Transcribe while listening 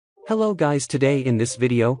Hello guys, today in this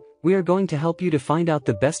video, we are going to help you to find out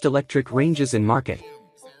the best electric ranges in market.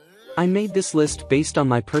 I made this list based on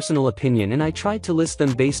my personal opinion and I tried to list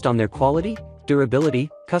them based on their quality, durability,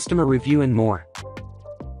 customer review and more.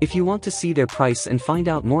 If you want to see their price and find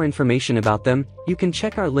out more information about them, you can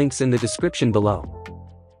check our links in the description below.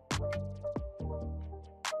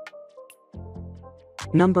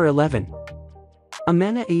 Number 11.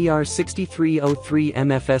 Amana AER6303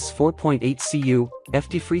 MFS 4.8 CU,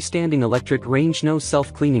 FT freestanding electric range. No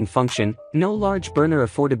self-cleaning function, no large burner.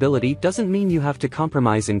 Affordability doesn't mean you have to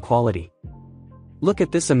compromise in quality. Look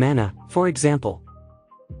at this Amana, for example.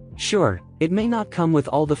 Sure, it may not come with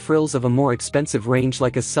all the frills of a more expensive range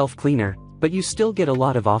like a self-cleaner, but you still get a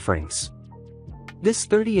lot of offerings. This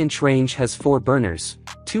 30-inch range has 4 burners,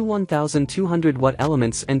 2 1200 watt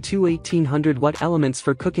elements and 2 1800 watt elements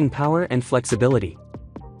for cooking power and flexibility.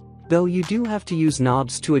 Though you do have to use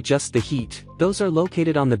knobs to adjust the heat, those are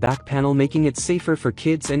located on the back panel, making it safer for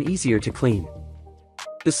kids and easier to clean.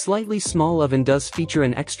 The slightly small oven does feature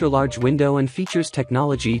an extra large window and features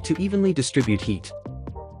technology to evenly distribute heat.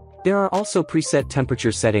 There are also preset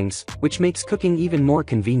temperature settings, which makes cooking even more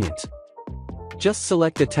convenient. Just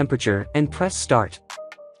select a temperature and press start.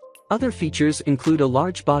 Other features include a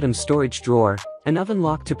large bottom storage drawer, an oven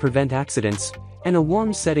lock to prevent accidents, and a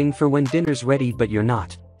warm setting for when dinner's ready but you're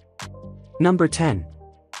not. Number 10.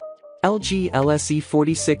 LG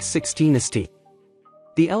LSE4616 ST.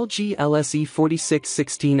 The LG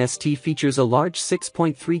LSE4616 ST features a large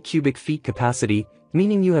 6.3 cubic feet capacity,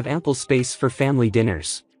 meaning you have ample space for family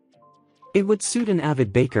dinners. It would suit an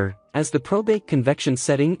avid baker, as the ProBake convection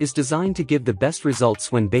setting is designed to give the best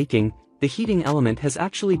results when baking. The heating element has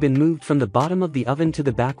actually been moved from the bottom of the oven to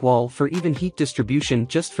the back wall for even heat distribution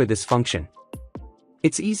just for this function.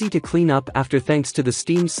 It's easy to clean up after thanks to the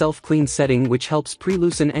steam self-clean setting, which helps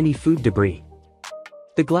pre-loosen any food debris.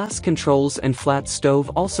 The glass controls and flat stove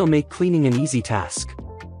also make cleaning an easy task.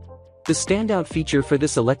 The standout feature for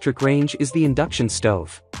this electric range is the induction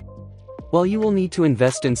stove. While you will need to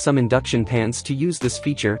invest in some induction pans to use this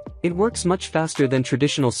feature, it works much faster than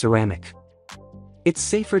traditional ceramic. It's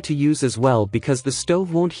safer to use as well because the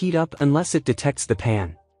stove won't heat up unless it detects the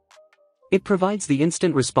pan. It provides the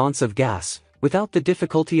instant response of gas, without the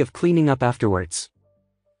difficulty of cleaning up afterwards.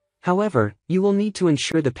 However, you will need to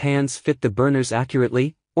ensure the pans fit the burners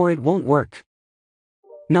accurately, or it won't work.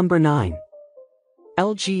 Number 9.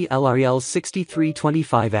 LG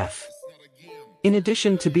LRL6325F. In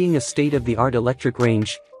addition to being a state-of-the-art electric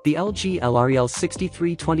range, the LG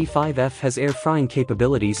LRL6325F has air frying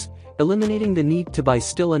capabilities, eliminating the need to buy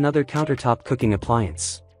still another countertop cooking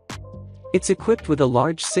appliance. It's equipped with a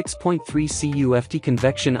large 6.3 cu FT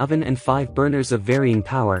convection oven and 5 burners of varying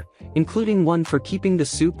power, including one for keeping the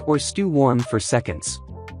soup or stew warm for seconds.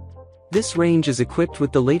 This range is equipped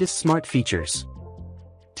with the latest smart features.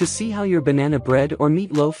 To see how your banana bread or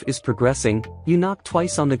meatloaf is progressing, you knock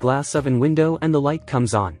twice on the glass oven window and the light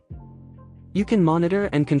comes on. You can monitor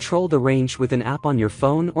and control the range with an app on your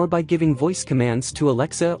phone or by giving voice commands to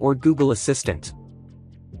Alexa or Google Assistant.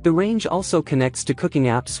 The range also connects to cooking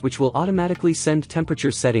apps which will automatically send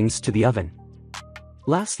temperature settings to the oven.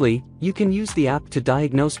 Lastly, you can use the app to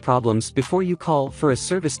diagnose problems before you call for a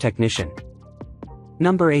service technician.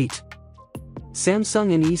 Number 8.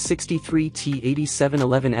 Samsung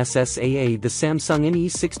NE63T8711 SSAA. The Samsung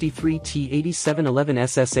NE63T8711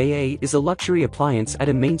 SSAA is a luxury appliance at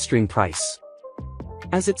a mainstream price.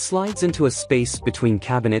 As it slides into a space between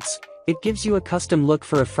cabinets, it gives you a custom look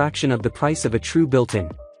for a fraction of the price of a true built-in.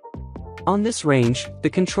 On this range, the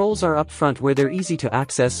controls are up front where they're easy to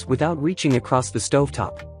access without reaching across the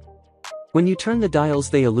stovetop. When you turn the dials,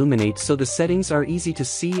 they illuminate so the settings are easy to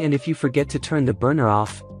see, and if you forget to turn the burner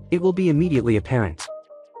off, it will be immediately apparent.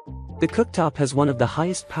 The cooktop has one of the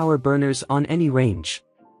highest power burners on any range.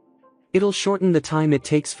 It'll shorten the time it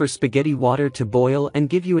takes for spaghetti water to boil and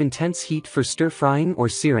give you intense heat for stir-frying or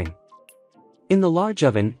searing. In the large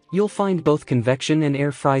oven, you'll find both convection and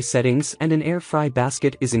air fry settings, and an air fry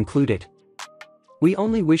basket is included. We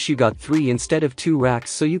only wish you got 3 instead of 2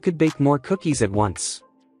 racks so you could bake more cookies at once.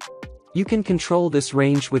 You can control this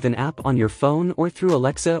range with an app on your phone or through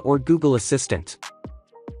Alexa or Google Assistant.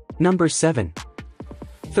 Number 7.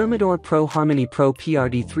 Thermador Pro Harmony Pro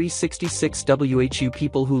PRD366 WHU.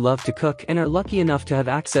 People who love to cook and are lucky enough to have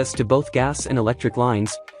access to both gas and electric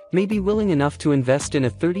lines may be willing enough to invest in a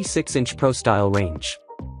 36-inch Pro-style range.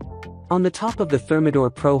 On the top of the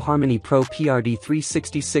Thermador Pro Harmony Pro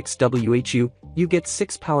PRD366 WHU, you get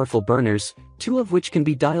 6 powerful burners, 2 of which can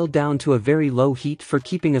be dialed down to a very low heat for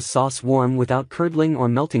keeping a sauce warm without curdling or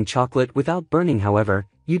melting chocolate without burning. However,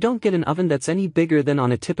 you don't get an oven that's any bigger than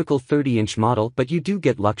on a typical 30-inch model, but you do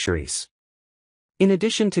get luxuries. In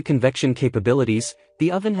addition to convection capabilities,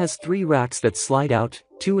 the oven has 3 racks that slide out,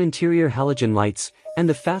 2 interior halogen lights, and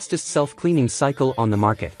the fastest self-cleaning cycle on the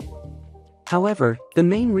market. However, the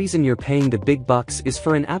main reason you're paying the big bucks is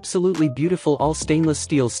for an absolutely beautiful all-stainless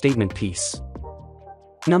steel statement piece.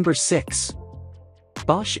 Number 6.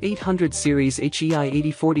 Bosch 800 Series HEI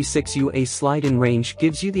 8046U. Slide-in range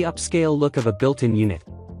gives you the upscale look of a built-in unit.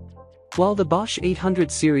 While the Bosch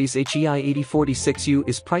 800 Series HEI 8046U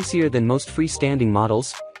is pricier than most freestanding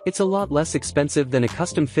models, it's a lot less expensive than a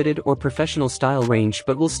custom-fitted or professional-style range,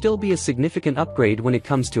 but will still be a significant upgrade when it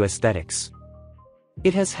comes to aesthetics.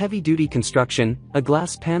 It has heavy-duty construction, a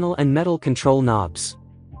glass panel and metal control knobs.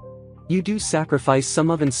 You do sacrifice some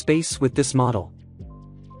oven space with this model.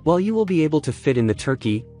 While you will be able to fit in the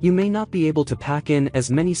turkey, you may not be able to pack in as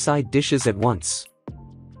many side dishes at once.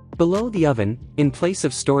 Below the oven, in place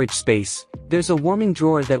of storage space, there's a warming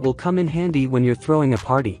drawer that will come in handy when you're throwing a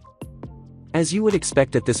party. As you would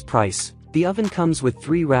expect at this price, the oven comes with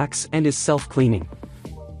 3 racks and is self-cleaning.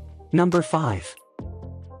 Number 5.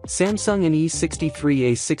 Samsung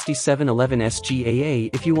NE63A6711 SGAA.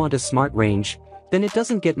 If you want a smart range, then it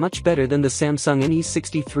doesn't get much better than the Samsung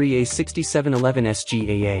NE63A6711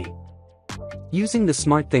 SGAA. Using the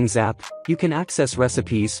SmartThings app, you can access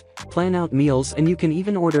recipes, plan out meals, and you can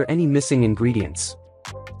even order any missing ingredients.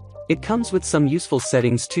 It comes with some useful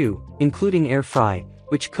settings too, including air fry,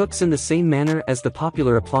 which cooks in the same manner as the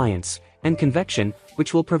popular appliance, and convection,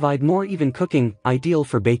 which will provide more even cooking, ideal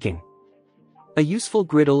for baking. A useful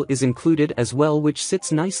griddle is included as well, which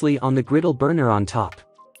sits nicely on the griddle burner on top.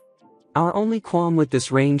 Our only qualm with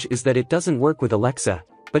this range is that it doesn't work with Alexa,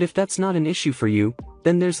 but if that's not an issue for you,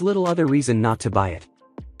 then there's little other reason not to buy it.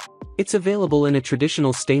 It's available in a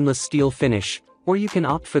traditional stainless steel finish, or you can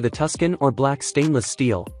opt for the Tuscan or black stainless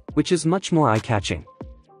steel, which is much more eye-catching.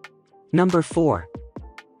 Number 4.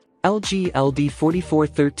 LG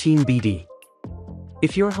LD4413BD.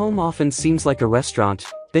 If your home often seems like a restaurant,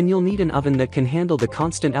 then you'll need an oven that can handle the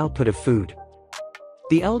constant output of food.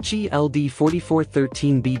 The LG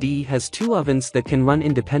LD4413BD has 2 ovens that can run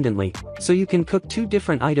independently, so you can cook 2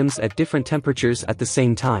 different items at different temperatures at the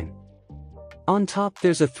same time. On top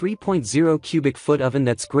there's a 3.0 cubic foot oven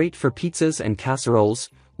that's great for pizzas and casseroles,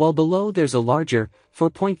 while below there's a larger,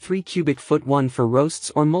 4.3 cubic foot one for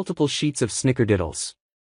roasts or multiple sheets of snickerdoodles.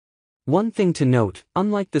 One thing to note,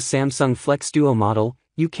 unlike the Samsung Flex Duo model,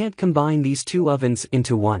 you can't combine these 2 ovens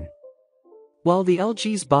into one. While the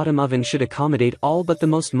LG's bottom oven should accommodate all but the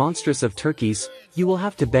most monstrous of turkeys, you will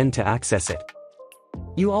have to bend to access it.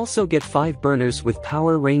 You also get 5 burners with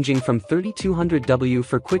power ranging from 3200 W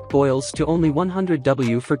for quick boils to only 100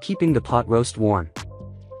 W for keeping the pot roast warm.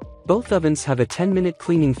 Both ovens have a 10-minute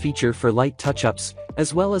cleaning feature for light touch-ups,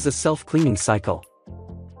 as well as a self-cleaning cycle.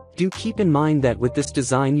 Do keep in mind that with this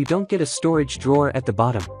design you don't get a storage drawer at the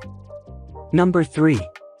bottom. Number 3.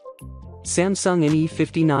 Samsung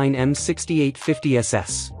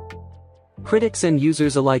NE59M6850SS. Critics and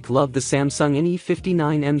users alike love the Samsung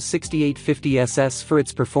NE59M6850SS for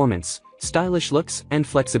its performance, stylish looks, and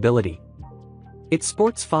flexibility. It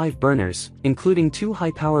sports 5 burners, including 2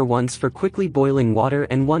 high-power ones for quickly boiling water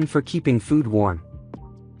and 1 for keeping food warm.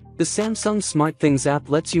 The Samsung SmartThings app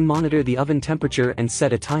lets you monitor the oven temperature and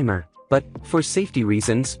set a timer, but, for safety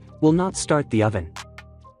reasons, will not start the oven.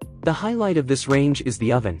 The highlight of this range is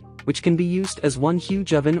the oven, which can be used as one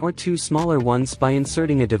huge oven or 2 smaller ones by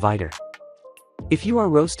inserting a divider. If you are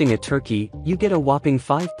roasting a turkey, you get a whopping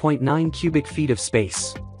 5.9 cubic feet of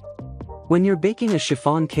space. When you're baking a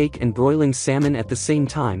chiffon cake and broiling salmon at the same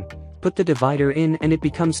time, put the divider in and it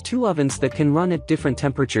becomes 2 ovens that can run at different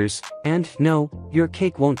temperatures, and, no, your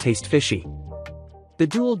cake won't taste fishy. The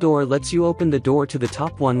dual door lets you open the door to the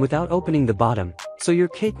top one without opening the bottom, so your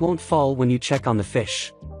cake won't fall when you check on the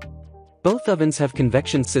fish. Both ovens have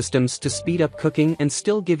convection systems to speed up cooking and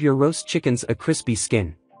still give your roast chickens a crispy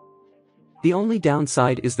skin. The only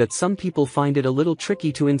downside is that some people find it a little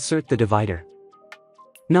tricky to insert the divider.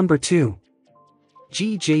 Number 2.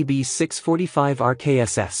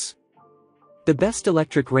 GJB645RKSS. The best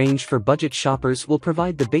electric range for budget shoppers will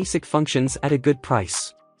provide the basic functions at a good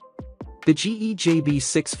price. The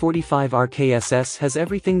GJB645RKSS has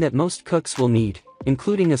everything that most cooks will need,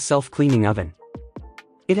 including a self-cleaning oven.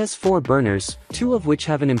 It has 4 burners, 2 of which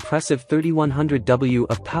have an impressive 3100 W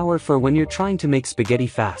of power for when you're trying to make spaghetti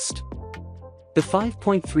fast. The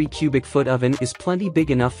 5.3 cubic foot oven is plenty big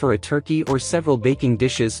enough for a turkey or several baking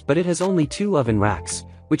dishes, but it has only 2 oven racks,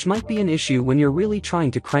 which might be an issue when you're really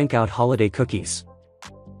trying to crank out holiday cookies.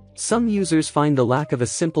 Some users find the lack of a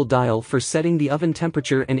simple dial for setting the oven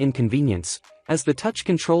temperature an inconvenience, as the touch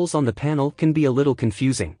controls on the panel can be a little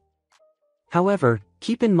confusing. However,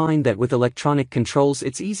 keep in mind that with electronic controls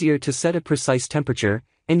it's easier to set a precise temperature,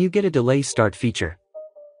 and you get a delay start feature.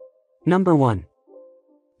 Number 1.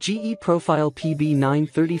 GE Profile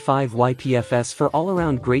PB935 YPFS. For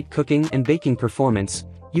all-around great cooking and baking performance,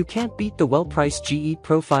 you can't beat the well-priced GE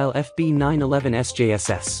Profile FB911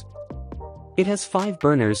 SJSS. It has 5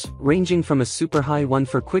 burners, ranging from a super high one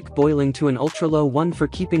for quick boiling to an ultra-low one for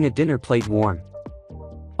keeping a dinner plate warm.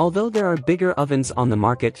 Although there are bigger ovens on the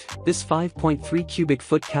market, this 5.3 cubic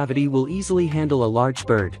foot cavity will easily handle a large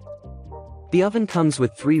bird. The oven comes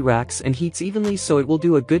with 3 racks and heats evenly, so it will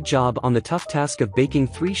do a good job on the tough task of baking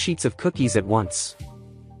 3 sheets of cookies at once.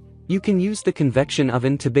 You can use the convection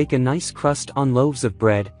oven to bake a nice crust on loaves of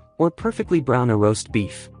bread, or perfectly brown a roast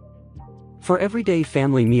beef. For everyday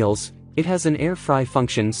family meals, it has an air fry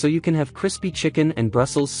function, so you can have crispy chicken and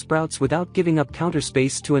Brussels sprouts without giving up counter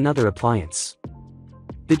space to another appliance.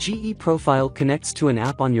 The GE Profile connects to an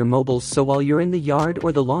app on your mobile, so while you're in the yard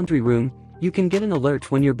or the laundry room, you can get an alert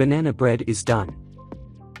when your banana bread is done.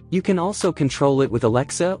 You can also control it with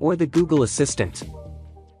Alexa or the Google Assistant.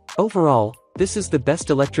 Overall, this is the best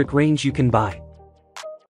electric range you can buy.